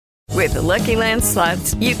With the Lucky Land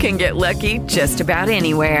Slots, you can get lucky just about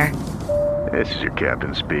anywhere. This is your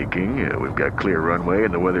captain speaking. We've got clear runway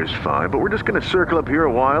and the weather's fine, but we're just going to circle up here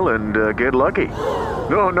a while and get lucky.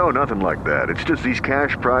 No, nothing like that. It's just these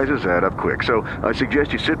cash prizes add up quick. So I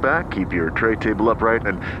suggest you sit back, keep your tray table upright,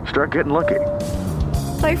 and start getting lucky.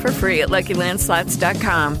 Play for free at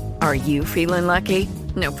LuckyLandSlots.com. Are you feeling lucky?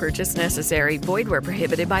 No purchase necessary. Void where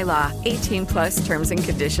prohibited by law. 18 plus terms and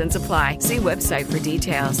conditions apply. See website for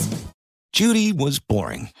details. Judy was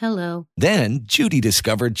boring. Hello. Then Judy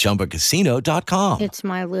discovered ChumbaCasino.com. It's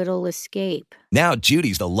my little escape. Now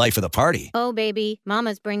Judy's the life of the party. Oh, baby,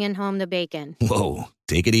 mama's bringing home the bacon. Whoa,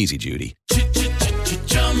 take it easy, Judy.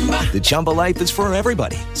 The Chumba life is for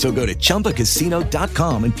everybody. So go to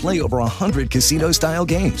ChumbaCasino.com and play over 100 casino-style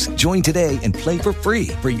games. Join today and play for free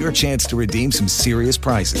for your chance to redeem some serious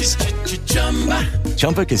prizes.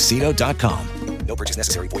 ChumbaCasino.com. No purchase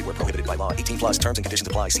necessary. Void where prohibited by law. 18 plus terms and conditions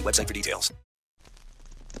apply. See website for details.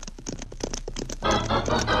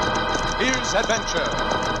 Here's adventure.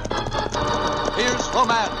 Here's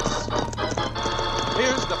romance.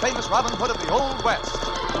 Here's the famous Robin Hood of the Old West.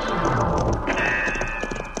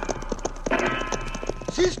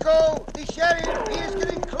 Cisco, the sheriff is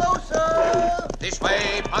getting closer. This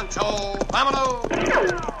way, Pancho. Vámonos.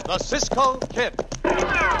 The Cisco Kid.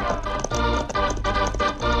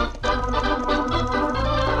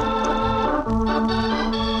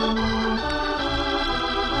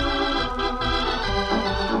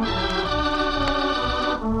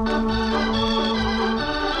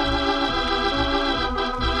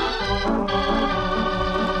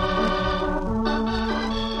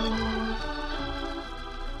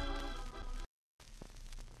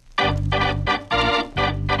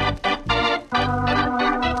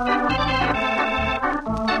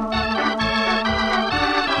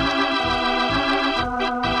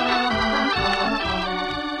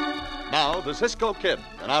 The Cisco Kid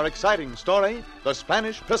and our exciting story, The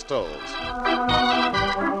Spanish Pistols.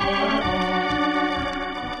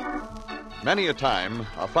 Many a time,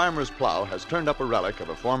 a farmer's plow has turned up a relic of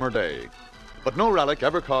a former day. But no relic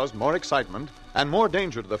ever caused more excitement and more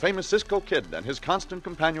danger to the famous Cisco Kid and his constant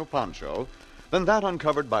companion Pancho than that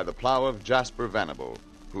uncovered by the plow of Jasper Venable,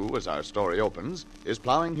 who, as our story opens, is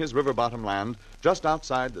plowing his river bottom land just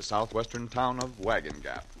outside the southwestern town of Wagon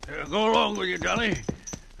Gap. Go along with you, Dolly.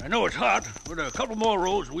 I know it's hot. With a couple more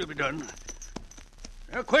rows, and we'll be done.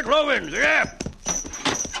 Quit roving. Get up.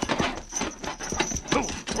 Oh,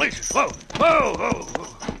 places. Whoa.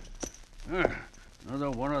 Another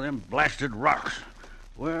one of them blasted rocks.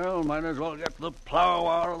 Well, might as well get the plow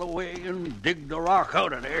out of the way and dig the rock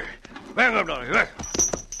out of there. Back up, Dolly.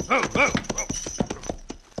 Oh.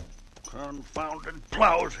 Confounded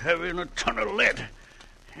plow's heavy and a ton of lead.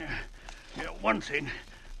 Yeah, one thing.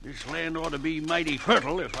 This land ought to be mighty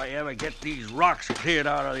fertile if I ever get these rocks cleared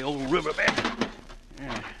out of the old riverbed.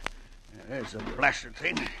 Yeah, there's the blasted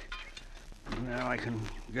thing. Now I can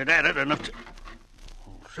get at it enough to...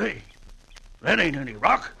 Oh, say, that ain't any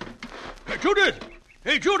rock. Hey, Judith!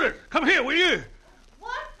 Hey, Judith! Come here, will you?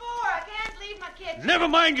 What for? I can't leave my kitchen. Never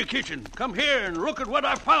mind your kitchen. Come here and look at what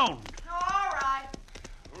I found. All right.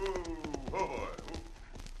 Oh, boy.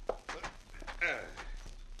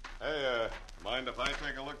 Hey, mind if I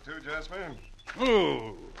take a look too, Jasper?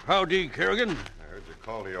 Oh, howdy, Kerrigan. I heard you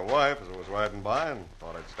call to your wife as I was riding by and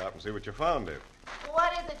thought I'd stop and see what you found there.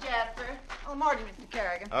 What is it, Jasper? Oh, morning, Mr.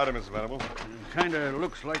 Kerrigan. Howdy, Mrs. Venable. Kind of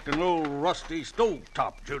looks like an old rusty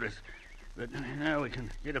stovetop, Judith. But now we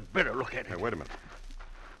can get a better look at it. Hey, wait a minute.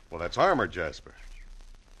 Well, that's armor, Jasper.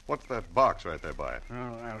 What's that box right there by it?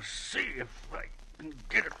 Well, I'll see if I can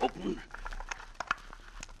get it open.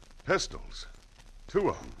 Pistols. 2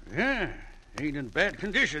 of them. Yeah, ain't in bad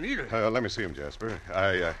condition either. Let me see them, Jasper.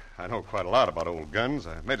 I know quite a lot about old guns.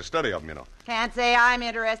 I made a study of them, you know. Can't say I'm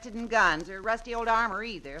interested in guns or rusty old armor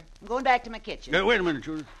either. I'm going back to my kitchen. Wait a minute,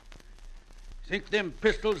 Judith. Think them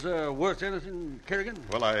pistols are worth anything, Kerrigan?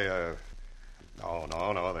 Well,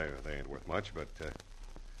 No, they ain't worth much, but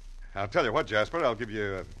I'll tell you what, Jasper, I'll give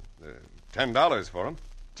you $10 for them.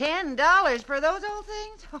 $10 for those old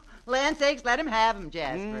things? Oh, land sakes, let him have them,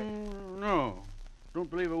 Jasper. No, don't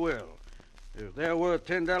believe I will. If they're worth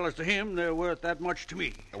 $10 to him, they're worth that much to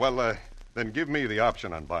me. Well, then give me the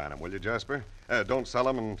option on buying them, will you, Jasper? Don't sell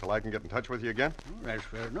them until I can get in touch with you again. Oh, that's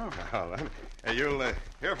fair enough. All right. You'll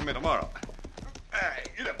hear from me tomorrow.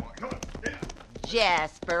 Get up, boy. Come on. Yeah.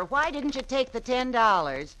 Jasper, why didn't you take the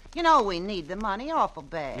 $10? You know we need the money awful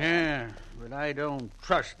bad. Yeah, but I don't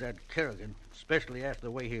trust that Kerrigan, especially after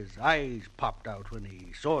the way his eyes popped out when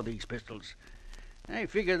he saw these pistols. I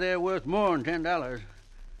figure they're worth more than $10.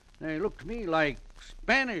 They look to me like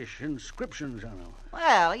Spanish inscriptions on them.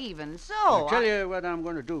 Well, even so. I'll tell you what I'm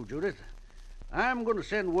going to do, Judith. I'm going to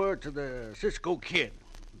send word to the Cisco Kid.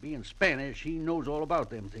 Being Spanish, he knows all about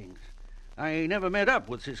them things. I ain't never met up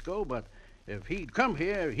with Cisco, but if he'd come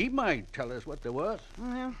here, he might tell us what there was.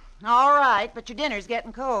 Well, all right, but your dinner's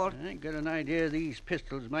getting cold. I got an idea these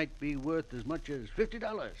pistols might be worth as much as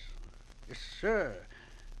 $50. Yes, sir.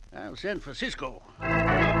 I'll send for Cisco.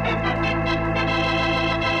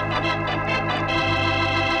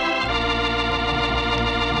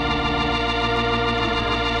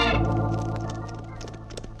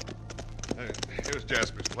 Here's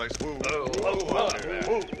Jasper's place. Whoa.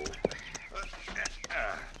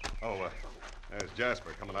 There's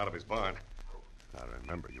Jasper coming out of his barn. I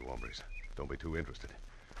remember you hombres. Don't be too interested.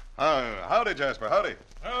 Howdy, Jasper. Howdy.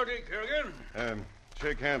 Howdy, Kerrigan. And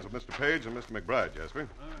shake hands with Mr. Page and Mr. McBride, Jasper.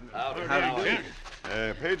 Howdy.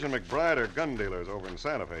 Page and McBride are gun dealers over in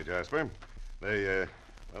Santa Fe, Jasper. They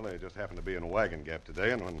just happened to be in a wagon gap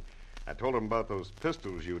today, and when I told them about those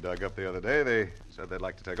pistols you dug up the other day, they said they'd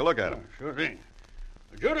like to take a look at them. Sure thing.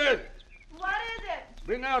 Judith, What is it?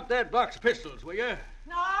 bring out that box of pistols, will you?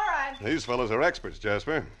 No, all right. These fellows are experts,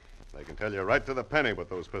 Jasper. They can tell you right to the penny what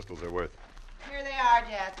those pistols are worth. Here they are,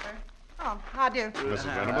 Jasper. Oh, how do? Mrs.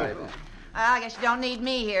 Venable? I guess you don't need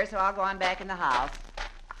me here, so I'll go on back in the house.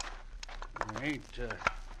 They ain't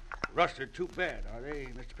rusted too bad, are they,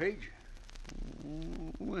 Mr. Page?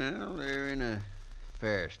 Well, they're in a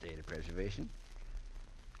fair state of preservation.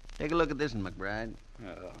 Take a look at this one, McBride.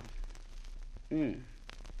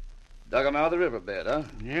 Dug 'em out of the riverbed, huh?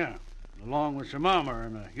 Yeah, along with some armor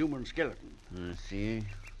and a human skeleton. See?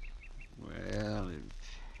 Well,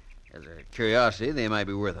 as a curiosity, they might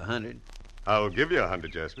be worth $100. I'll give you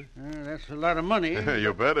 $100, Jasper. That's a lot of money.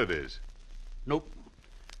 You bet it is. Nope.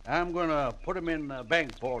 I'm going to put 'em in a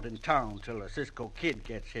bank vault in town till the Cisco Kid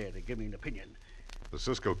gets here to give me an opinion. The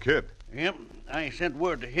Cisco Kid? Yep. I sent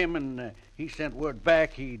word to him, and he sent word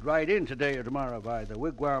back he'd ride in today or tomorrow by the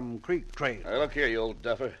Wigwam Creek trail. Look here, you old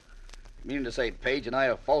duffer. You meaning to say Page and I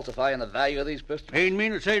are falsifying the value of these pistols? Ain't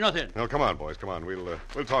mean to say nothing. No, come on, boys. Come on. We'll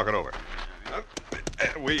talk it over.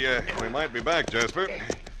 We might be back, Jasper.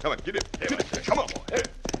 Come on, get in. Come on, boy.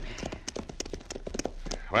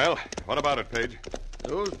 Well, what about it, Page?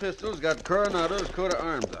 Those pistols got Coronado's coat of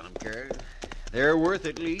arms on them, Carrie. They're worth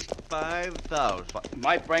at least $5,000.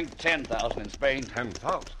 Might bring 10,000 in Spain.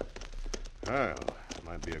 10,000? Well,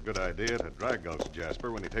 might be a good idea to drag those to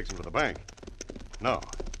Jasper when he takes them to the bank. No.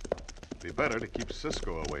 It'd be better to keep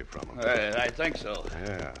Cisco away from him. I think so.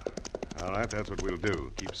 Yeah. All right, that's what we'll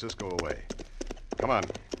do. Keep Cisco away. Come on.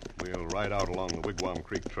 We'll ride out along the Wigwam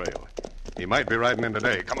Creek Trail. He might be riding in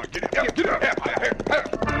today. Come on, get in. Get up.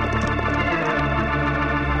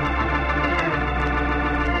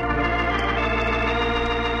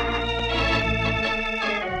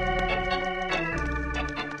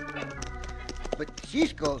 But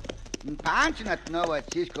Cisco, Pancho not know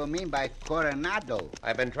what Cisco mean by Coronado.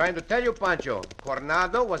 I've been trying to tell you, Pancho.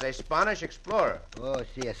 Coronado was a Spanish explorer. Oh,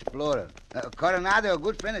 see, explorer. Coronado a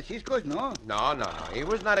good friend of Cisco's, no? No. He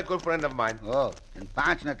was not a good friend of mine. Oh, and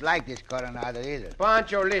Pancho not like this Coronado either.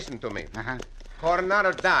 Pancho, listen to me. Uh-huh.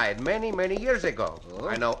 Coronado died many, many years ago. Oh?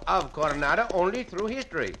 I know of Coronado only through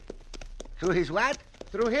history. Through his what?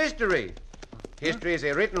 Through history. History is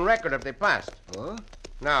a written record of the past. Oh?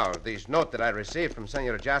 Now, this note that I received from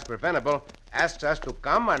Senor Jasper Venable asks us to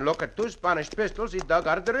come and look at two Spanish pistols he dug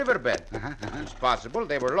out of the riverbed. It's possible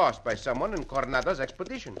they were lost by someone in Coronado's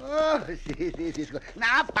expedition. Oh, see, Cisco.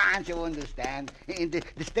 Now Pancho understand. The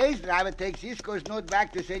stage driver takes Cisco's note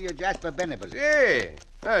back to Senor Jasper Venable. Hey,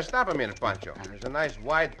 stop a minute, Pancho. There's a nice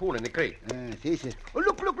wide pool in the creek. See, Cisco. Oh,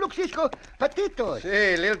 look, Cisco. Patitos.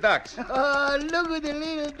 Hey, little ducks. Oh, look at the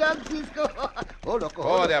little ducks, Cisco. Oh, look.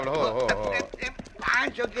 Oh, Diablo, oh.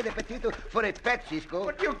 Pancho get a patito for a pet, Cisco.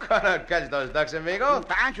 But you cannot catch those ducks, amigo.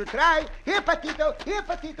 Pancho, try. Here, patito.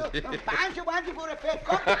 Pancho wants you for a pet.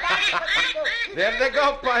 Come, patito. There they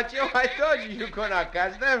go, Pancho. I told you could not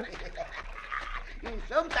catch them.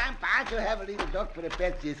 Sometimes Pancho have a little duck for a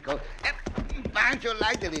pet, Cisco. Pancho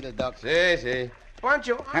like the little ducks. See.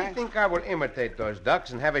 Pancho, I think I will imitate those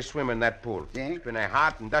ducks and have a swim in that pool. See? It's been a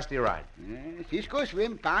hot and dusty ride. Cisco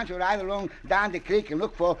swim, Pancho ride along down the creek and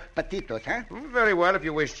look for patitos, huh? Very well, if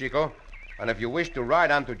you wish, Chico. And if you wish to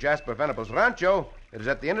ride on to Jasper Venable's rancho, it is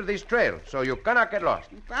at the end of this trail, so you cannot get lost.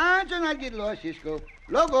 Pancho not get lost, Cisco.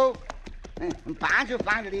 Logo. Pancho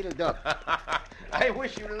find a little duck. I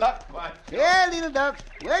wish you luck, Pancho. Hey, little ducks.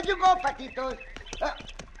 Where'd you go, patitos?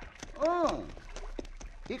 Oh,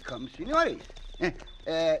 here comes senores.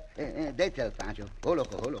 They tell Pancho. Oh,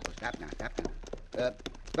 loco. Stop now.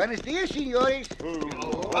 Buenos dias, senores.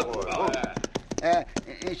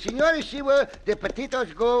 Senores, see where the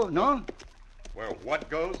patitos go, no? Where what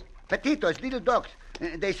goes? Patitos, little ducks.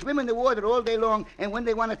 They swim in the water all day long, and when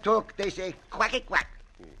they want to talk, they say quacky quack.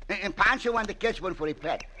 And Pancho wanted to catch one for a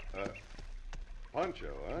pet.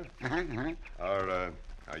 Pancho, huh? Uh-huh.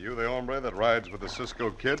 Are you the hombre that rides with the Cisco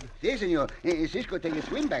Kid? Si, senor. Cisco take a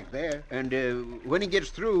swim back there. And when he gets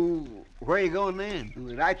through, where are you going then?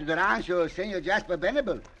 Right to the rancho of Senor Jasper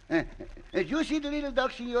Venable. Did you see the little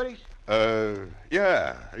ducks, senores?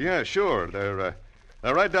 Yeah, sure. They're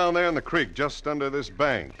right down there in the creek, just under this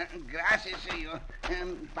bank. Gracias, senor.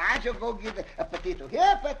 Pancho, go get a patito.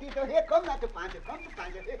 Here, patito, here. Come now to Pancho. Come to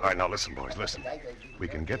Pancho. Here. All right, now listen, boys, listen. We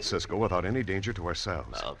can get Cisco without any danger to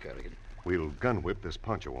ourselves. Now, Kerrigan. We'll gun whip this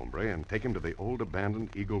Pancho hombre and take him to the old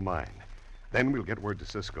abandoned Eagle Mine. Then we'll get word to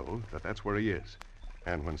Cisco that that's where he is.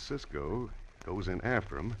 And when Cisco goes in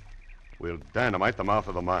after him, we'll dynamite the mouth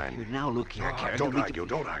of the mine. Now, look here, Kerrigan.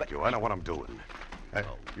 Don't argue. I know what I'm doing.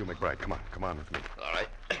 You, McBride, come on with me. All right.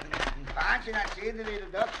 Pancho not see the little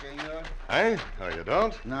ducks, senor. Eh? Oh, you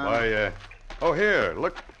don't? No. Why, here.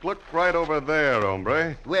 Look right over there,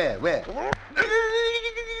 hombre. Where?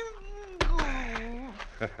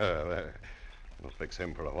 There. We'll fix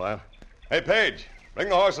him for a while. Hey, Page, bring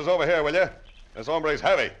the horses over here, will you? This hombre's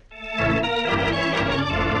heavy.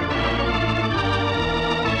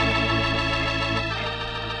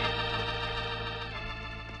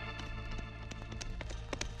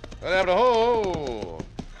 Good afternoon.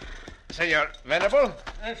 Senor Venable?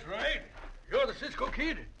 That's right. You're the Cisco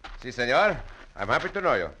Kid. Si, senor. I'm happy to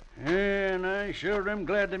know you. And I sure am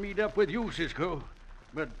glad to meet up with you, Cisco.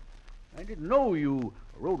 But I didn't know you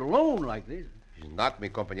rode alone like this. Is not mi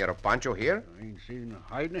compañero Pancho here? I ain't seen a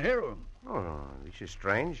hide and a hair of him. Oh, this is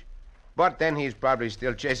strange. But then he's probably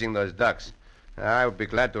still chasing those ducks. I would be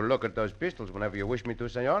glad to look at those pistols whenever you wish me to,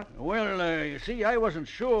 senor. Well, you see, I wasn't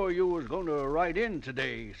sure you was going to ride in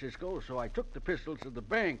today, Cisco, so I took the pistols to the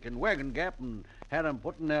bank in Wagon Gap and had them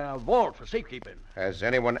put in a vault for safekeeping. Has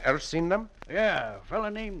anyone else seen them? Yeah, a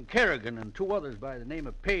fella named Kerrigan and two others by the name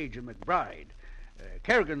of Page and McBride.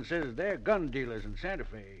 Kerrigan says they're gun dealers in Santa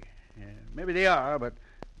Fe. Maybe they are, but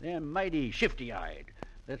they're mighty shifty-eyed.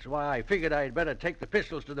 That's why I figured I'd better take the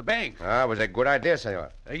pistols to the bank. Ah, was a good idea,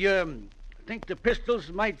 senor. You think the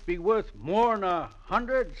pistols might be worth more than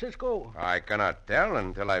 100, Cisco? I cannot tell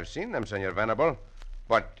until I've seen them, senor Venable.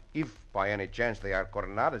 But if by any chance they are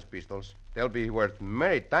Coronada's pistols, they'll be worth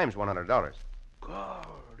many times $100.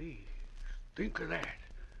 Golly, think of that.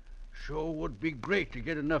 Sure would be great to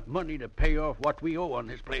get enough money to pay off what we owe on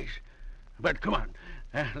this place. But come on,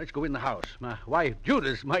 let's go in the house. My wife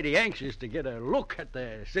Judith's mighty anxious to get a look at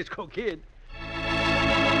the Cisco Kid.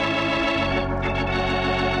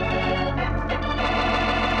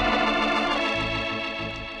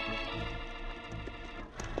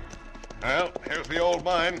 Well, here's the old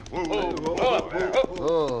mine.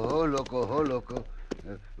 Oh, loco.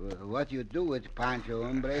 What you do with Pancho,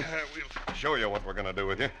 hombre? We'll show you what we're going to do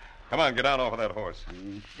with you. Come on, get down off of that horse.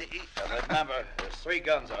 Remember, there's 3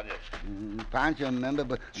 guns on you. Pancho, remember,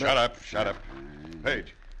 but... Shut up.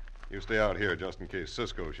 Page, you stay out here just in case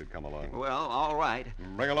Cisco should come along. Well, all right.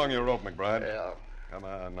 Bring along your rope, McBride. Yeah. Come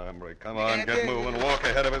on, hombre. Come on, get moving. Walk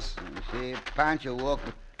ahead of us. See, Pancho walk,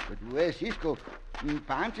 but where's Cisco?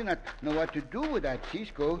 Pancho not know what to do with that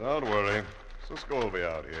Cisco. Don't worry. Cisco will be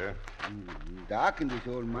out here. Dark in this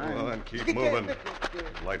old mine. Well, then keep moving.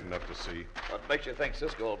 Light enough to see. What makes you think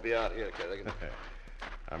Cisco will be out here, Kerrigan?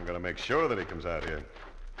 I'm going to make sure that he comes out here.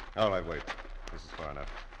 All right, wait. This is far enough.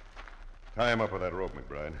 Tie him up with that rope,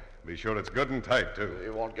 McBride. Be sure it's good and tight, too. He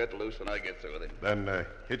won't get loose when I get through with him. Then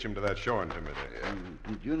hitch him to that shore and timber there.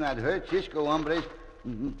 Do not hurt Cisco, hombres.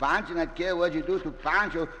 Pancho not care what you do to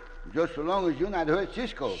Pancho, just so long as you not hurt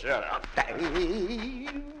Cisco. Shut up.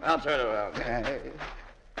 I'll turn around.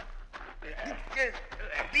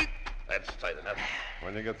 That's tight enough.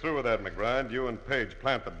 When you get through with that, McBride, you and Page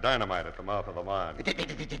plant the dynamite at the mouth of the mine.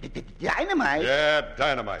 Dynamite? Yeah,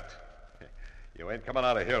 dynamite. You ain't coming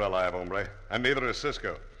out of here alive, hombre. And neither is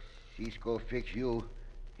Cisco. Cisco fix you.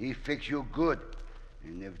 He fix you good.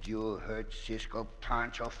 And if you hurt Cisco,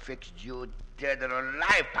 Pancho fix you dead or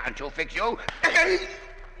alive. Pancho fix you. I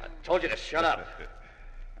told you to shut up.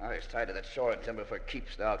 I was tied to that shore and timber for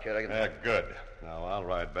keeps now, Kerrigan. Yeah, good. Now I'll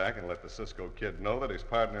ride back and let the Cisco Kid know that his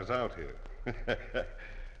partner's out here.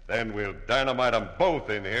 Then we'll dynamite them both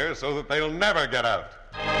in here so that they'll never get out.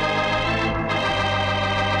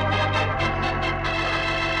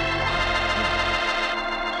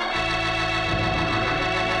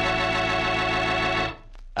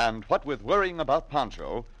 And what with worrying about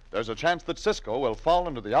Pancho, there's a chance that Cisco will fall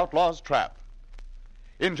into the outlaw's trap.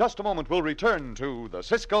 In just a moment, we'll return to the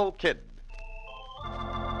Cisco Kid.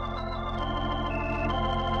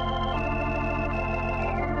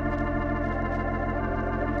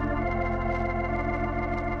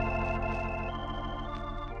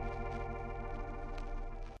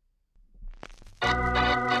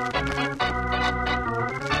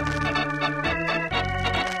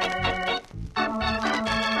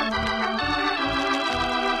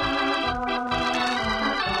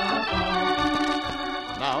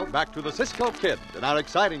 Now, back to the Cisco Kid and our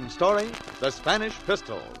exciting story, The Spanish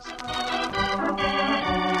Pistols.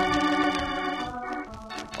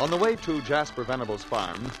 On the way to Jasper Venable's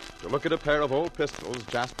farm to look at a pair of old pistols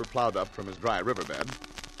Jasper plowed up from his dry riverbed,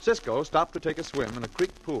 Cisco stopped to take a swim in a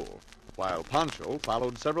creek pool, while Pancho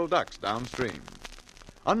followed several ducks downstream.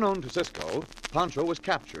 Unknown to Cisco, Pancho was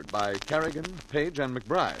captured by Kerrigan, Page, and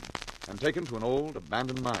McBride and taken to an old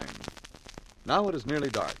abandoned mine. Now it is nearly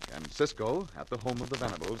dark, and Cisco, at the home of the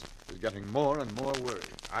Venables, is getting more and more worried.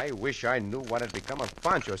 I wish I knew what had become of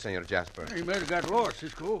Pancho, Senor Jasper. He may have got lost,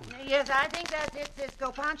 Cisco. Yes, I think that's it,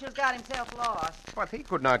 Cisco. Pancho's got himself lost. But he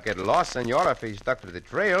could not get lost, Senor, if he stuck to the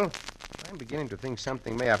trail. I'm beginning to think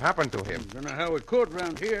something may have happened to him. Don't know how it could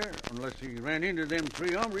round here, unless he ran into them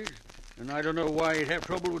three hombres. And I don't know why he'd have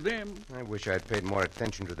trouble with them. I wish I'd paid more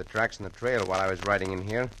attention to the tracks in the trail while I was riding in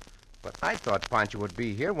here. But I thought Pancho would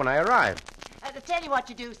be here when I arrived. Tell you what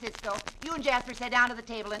you do, Cisco. You and Jasper sit down to the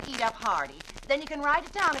table and eat up hearty. Then you can ride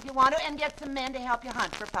to town if you want to and get some men to help you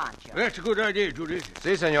hunt for Pancho. That's a good idea, Judy.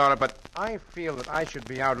 Si, Senora, but I feel that I should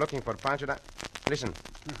be out looking for Pancho. Listen.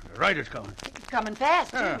 The rider's coming. He's coming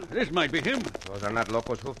fast, too. This might be him. Those are not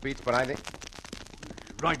Loco's hoofbeats, but I think...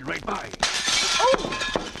 Riding right by.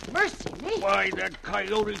 Oh, mercy me. Why, that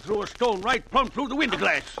coyote threw a stone right plumb through the window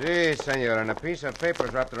glass. Si, Senor, and a piece of paper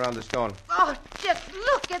is wrapped around the stone. Oh, just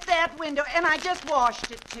look at that window, and I just washed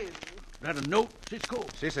it, too. That a note, Cisco?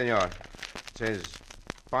 Si, Senor. It says,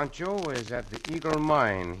 Pancho is at the Eagle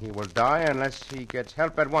Mine. He will die unless he gets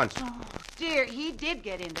help at once. Oh, dear, he did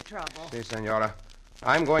get into trouble. Si, Senora.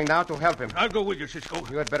 I'm going now to help him. I'll go with you, Cisco.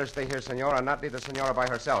 You had better stay here, Senora, and not leave the Senora by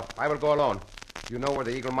herself. I will go alone. You know where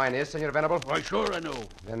the Eagle Mine is, Senor Venable? Why, sure I know.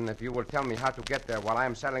 Then if you will tell me how to get there while I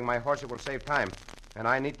am saddling my horse, it will save time. And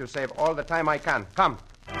I need to save all the time I can. Come.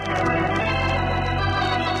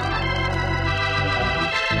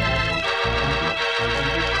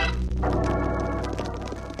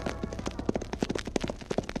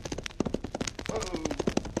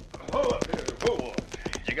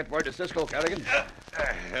 Did you get word to Cisco, Kerrigan?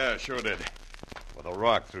 Yeah, sure did. With a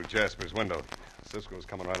rock through Jasper's window. Cisco's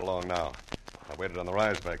coming right along now. I waited on the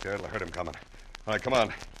rise back there till I heard him coming. All right, come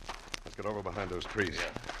on. Let's get over behind those trees.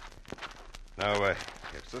 Now, if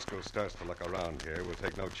Cisco starts to look around here, we'll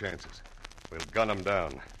take no chances. We'll gun him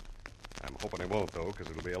down. I'm hoping he won't, though, because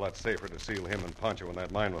it'll be a lot safer to seal him and Pancho in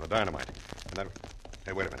that mine with a dynamite. And then...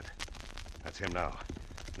 Hey, wait a minute. That's him now.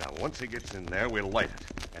 Now, once he gets in there, we'll light it.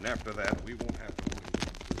 And after that, we won't have to...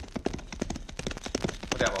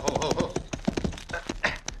 Whatever. Ho.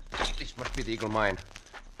 This must be the Eagle Mine.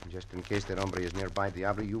 Just in case that hombre is nearby,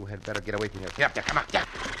 Diablo, you had better get away from here. Yeah, come on, yeah.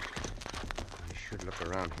 I should look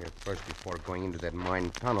around here first before going into that mine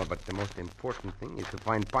tunnel, but the most important thing is to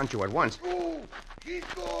find Pancho at once. Oh,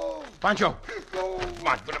 Cisco! Pancho! Cisco! Come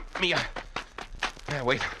on, put him... Mia. Yeah,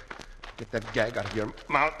 wait. Get that gag out of your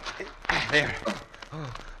mouth. There.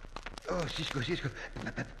 Oh, Cisco.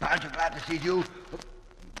 Pancho, glad to see you.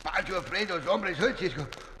 Pancho afraid those hombres hurt, Cisco.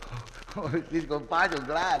 Oh, Cisco, Pancho,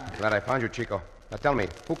 glad. Glad I found you, Chico. Now tell me,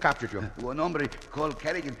 who captured you? One hombre called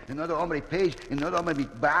Kerrigan, another hombre Page, another hombre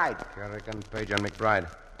McBride. Kerrigan, Page, and McBride.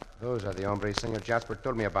 Those are the hombres Senor Jasper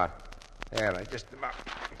told me about. There, I just about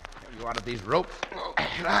got you out of these ropes. Oh,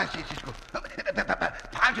 gracias, Cisco.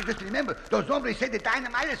 Pancho, just remember, those hombres said the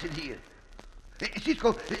dynamite is in here.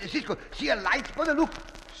 Cisco, see a light? Brother, look.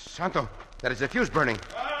 Santo, that is the fuse burning.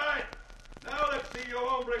 All right. Now let's see you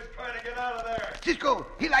hombres trying to get out of there. Cisco,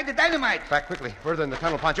 he lighted the dynamite. Back quickly, further in the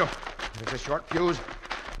tunnel, Pancho. There's a short fuse.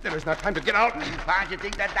 There is not time to get out. Pancho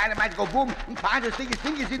think that dynamite go boom, and Pancho stick his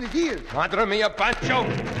fingers in his ears. Madre mia, Pancho!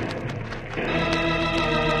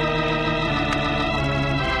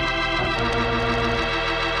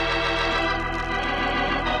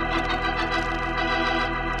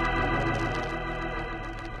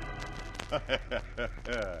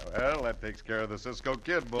 Well, that takes care of the Cisco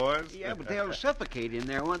Kid, boys. Yeah, but they'll suffocate in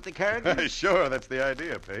there, won't they, Kerrigan? Sure, that's the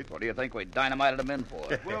idea, Pete. What do you think we dynamited them in for?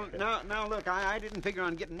 Well, now, look, I didn't figure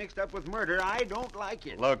on getting mixed up with murder. I don't like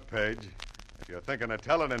it. Look, Page, if you're thinking of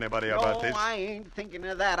telling anybody about this... No, I ain't thinking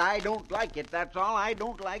of that. I don't like it. That's all. I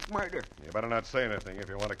don't like murder. You better not say anything if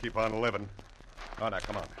you want to keep on living. Oh, now,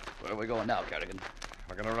 come on. Where are we going now, Kerrigan?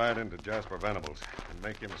 We're going to ride into Jasper Venable's and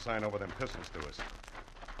make him sign over them pistols to us.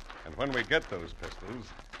 And when we get those pistols,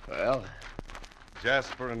 Well,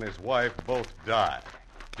 Jasper and his wife both die,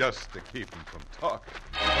 just to keep them from talking.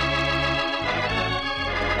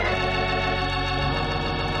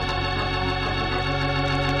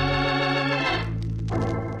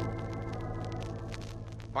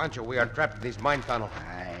 Pancho, we are trapped in this mine tunnel.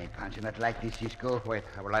 Aye, Pancho not like this, Cisco. Wait,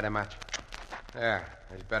 I will light a match. There,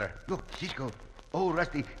 that's better. Look, Cisco. Oh,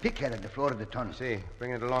 rusty pickhead on the floor of the tunnel. See,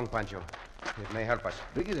 bring it along, Pancho. It may help us.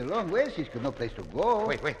 Bring it along. Where, Cisco? No place to go.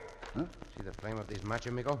 Wait. Huh? See the flame of this match,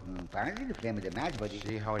 amigo? Apparently the flame of the match, but...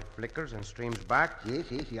 See how it flickers and streams back?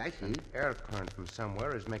 See, I see. Air current from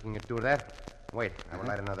somewhere is making it do that. Wait, I will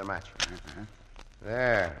light another match. Uh-huh.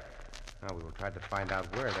 There. Now we will try to find out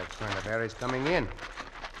where that current of air is coming in.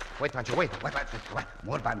 Wait, Pancho, wait. What?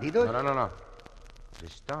 More bandidos? No. The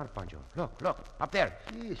star, Pancho. Look, up there.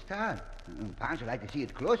 See, star. Pancho like to see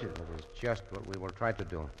it closer. That is just what we will try to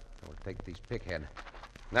do. I will take these pickhead.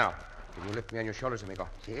 Now, can you lift me on your shoulders, amigo?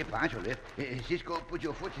 See, Pancho, lift. Cisco, put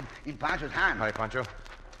your foot in Pancho's hand. All right, Pancho.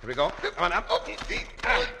 Here we go. Come on up. There.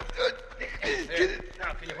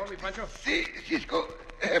 Now, can you hold me, Pancho? See, Cisco.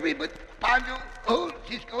 Heavy, but Pancho, hold,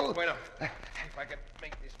 Cisco. Bueno. If I can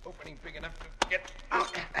make this opening big enough to get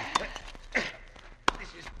out.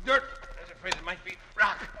 This is dirt. I was afraid it might be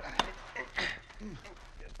rock.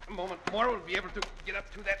 Just a moment more, we'll be able to get up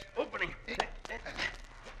to that opening.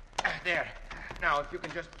 There. Now, if you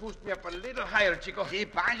can just boost me up a little higher, Chico. See,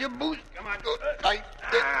 Pancho, boost. Come on.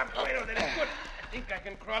 Bueno, that is good. I think I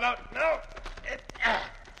can crawl out now.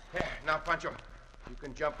 There. Now, Pancho, you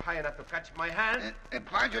can jump high enough to catch my hand.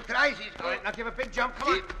 Pancho, try, Cisco. All right, now give a big jump.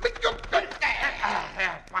 Come on. Big jump. There,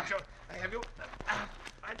 Pancho, I have you.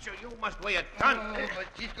 Pancho, you must weigh a ton. Oh, but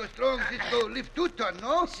Cisco strong. Cisco lift 2 tons,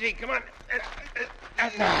 no? See, come on.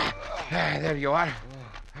 There you are.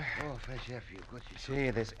 Oh, fresh air for you. Good, Cisco. See,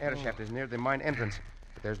 this air shaft is near the mine entrance.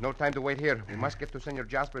 But there's no time to wait here. We must get to Senor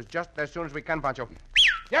Jasper's just as soon as we can, Pancho.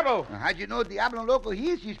 Diablo! How'd you know Diablo Loco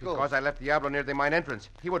here, Cisco? Because I left Diablo near the mine entrance.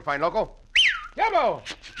 He would find Loco. Diablo!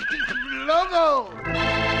 Loco!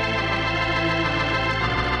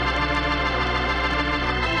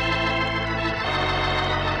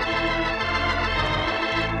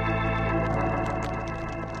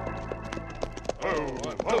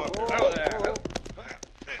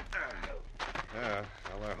 Well,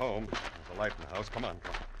 we're home. There's a light in the house. Come on.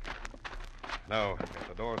 Now, if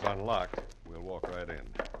the door's unlocked, we'll walk right in.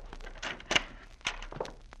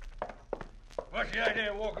 What's the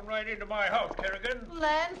idea of walking right into my house, Kerrigan?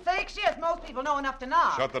 Land sakes, yes, most people know enough to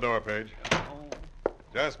knock. Shut the door, Page.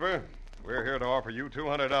 Jasper, we're here to offer you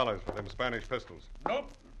 $200 for them Spanish pistols. Nope.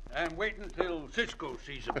 I'm waiting till Cisco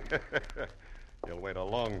sees them. You'll wait a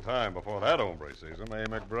long time before that hombre sees them, eh,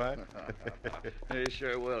 McBride? He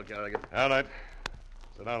sure will, Kerrigan. All right.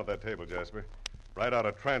 Sit down at that table, Jasper. Write out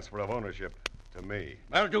a transfer of ownership to me.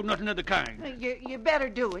 I'll do nothing of the kind. You better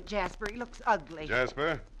do it, Jasper. He looks ugly.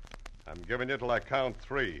 Jasper, I'm giving you till I count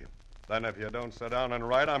 3. Then if you don't sit down and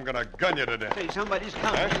write, I'm going to gun you to death. Hey, somebody's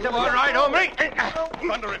coming. You all right, hombre?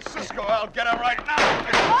 Thunder it, Cisco. I'll get him right now.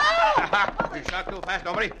 You shot too fast,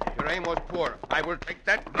 hombre. Your aim was poor. I will take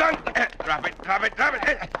that gun. Drop it.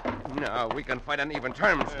 Now we can fight on even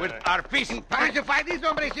terms with our fists. Pancho, fight this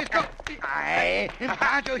hombre, Cisco. Aye.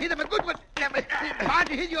 Pancho, hit him a good one.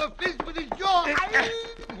 Pancho, hit your fist with his jaw.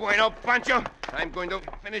 Bueno, Pancho. I'm going to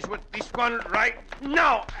finish with this one right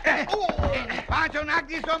now. Pancho, knock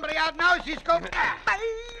this hombre out now, Cisco.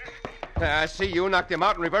 I see you knocked him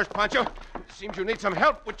out in reverse, Pancho. Seems you need some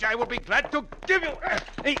help, which I will be glad to give you.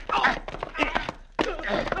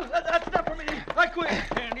 That's not for me. I quit.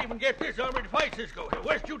 Can't even get this hombre to fight, Cisco.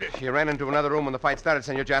 Where's Judas? He ran into another room when the fight started,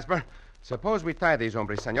 Senor Jasper. Suppose we tie these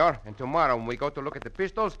hombres, senor, and tomorrow when we go to look at the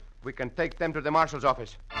pistols, we can take them to the marshal's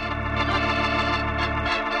office.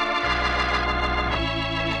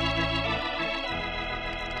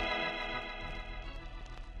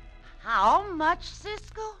 How much,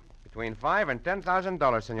 Cisco? Between $5,000 and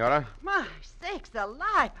 $10,000, senora. My sakes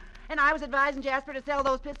alive. And I was advising Jasper to sell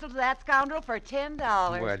those pistols to that scoundrel for $10.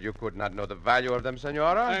 Well, you could not know the value of them,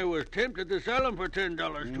 senora. I was tempted to sell them for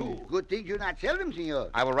 $10, too. Good thing you not sell them, senor.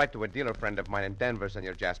 I will write to a dealer friend of mine in Denver,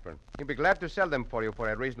 Senor Jasper. He'll be glad to sell them for you for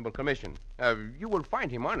a reasonable commission. You will find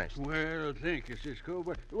him honest. Well, thank you, Cisco.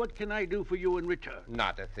 But what can I do for you in return?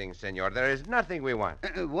 Not a thing, senor. There is nothing we want.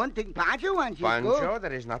 One thing Pancho wants, Cisco. Pancho,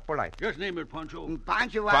 that is not polite. Just name it, Pancho.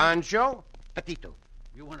 Pancho wants... Pancho? Petito.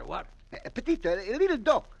 You want a what? Petito, a little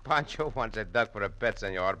duck. Pancho wants a duck for a pet,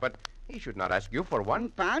 senor, but He should not ask you for one.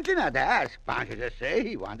 Pancho not ask. Pancho just say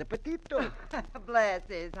he want a patito. Bless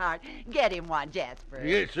his heart. Get him one, Jasper.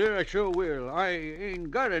 Yes, sir, I sure will. I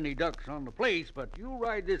ain't got any ducks on the place, but you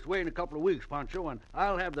ride this way in a couple of weeks, Pancho, and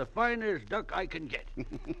I'll have the finest duck I can get.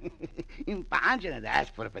 Pancho not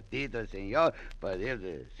ask for a patito, senor. But if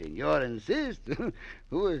the senor insists,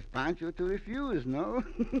 who is Pancho to refuse, no?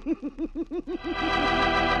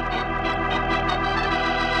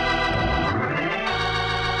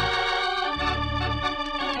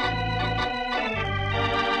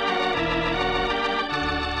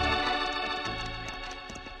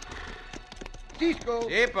 Cisco.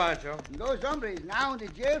 Si, Pancho. Those hombres now in the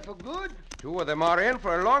jail for good? 2 of them are in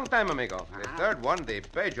for a long time, amigo. The third one, the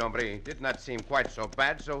page hombre, did not seem quite so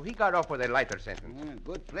bad, so he got off with a lighter sentence.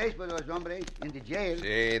 Good place for those hombres in the jail.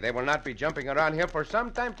 See, they will not be jumping around here for some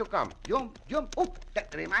time to come. Jump. Oh,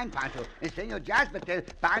 that remind Pancho. Senor Jasper tell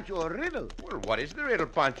Pancho a riddle. Well, what is the riddle,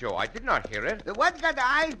 Pancho? I did not hear it. The one's got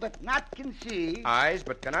eyes but not can see. Eyes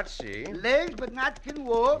but cannot see. Legs but not can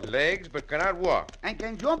walk. Legs but cannot walk. And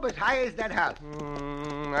can jump as high as that house.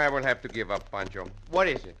 I will have to give up, Pancho. What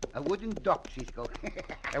is it? A wooden duck, Cisco.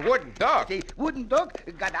 A wooden duck? See, wooden duck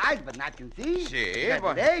got eyes but not can see. See, got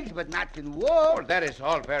but... legs but not can walk. Well, that is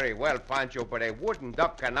all very well, Pancho, but a wooden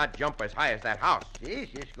duck cannot jump as high as that house. See,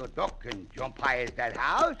 Cisco, duck can jump high as that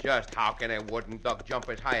house. Just how can a wooden duck jump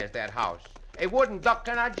as high as that house? A wooden duck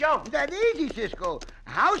cannot jump. That easy, Cisco. A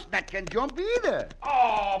house that can jump either.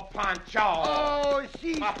 Oh, Pancho. Oh,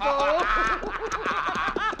 Cisco.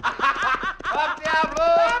 Up,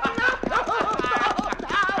 Diablo!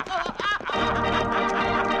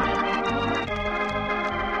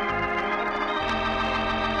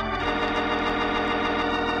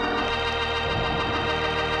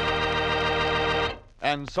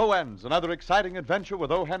 And so ends another exciting adventure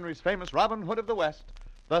with O. Henry's famous Robin Hood of the West,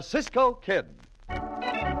 the Cisco Kid.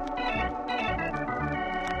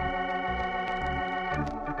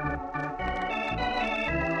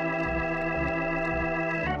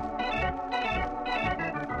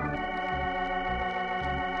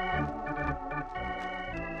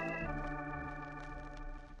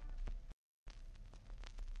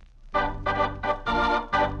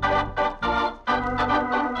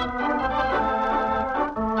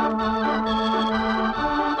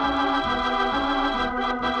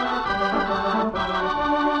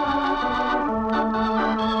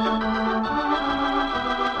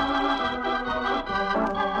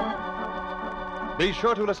 Be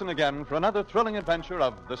sure to listen again for another thrilling adventure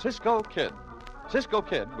of the Cisco Kid. Cisco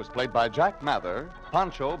Kid was played by Jack Mather,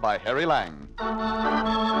 Pancho by Harry Lang.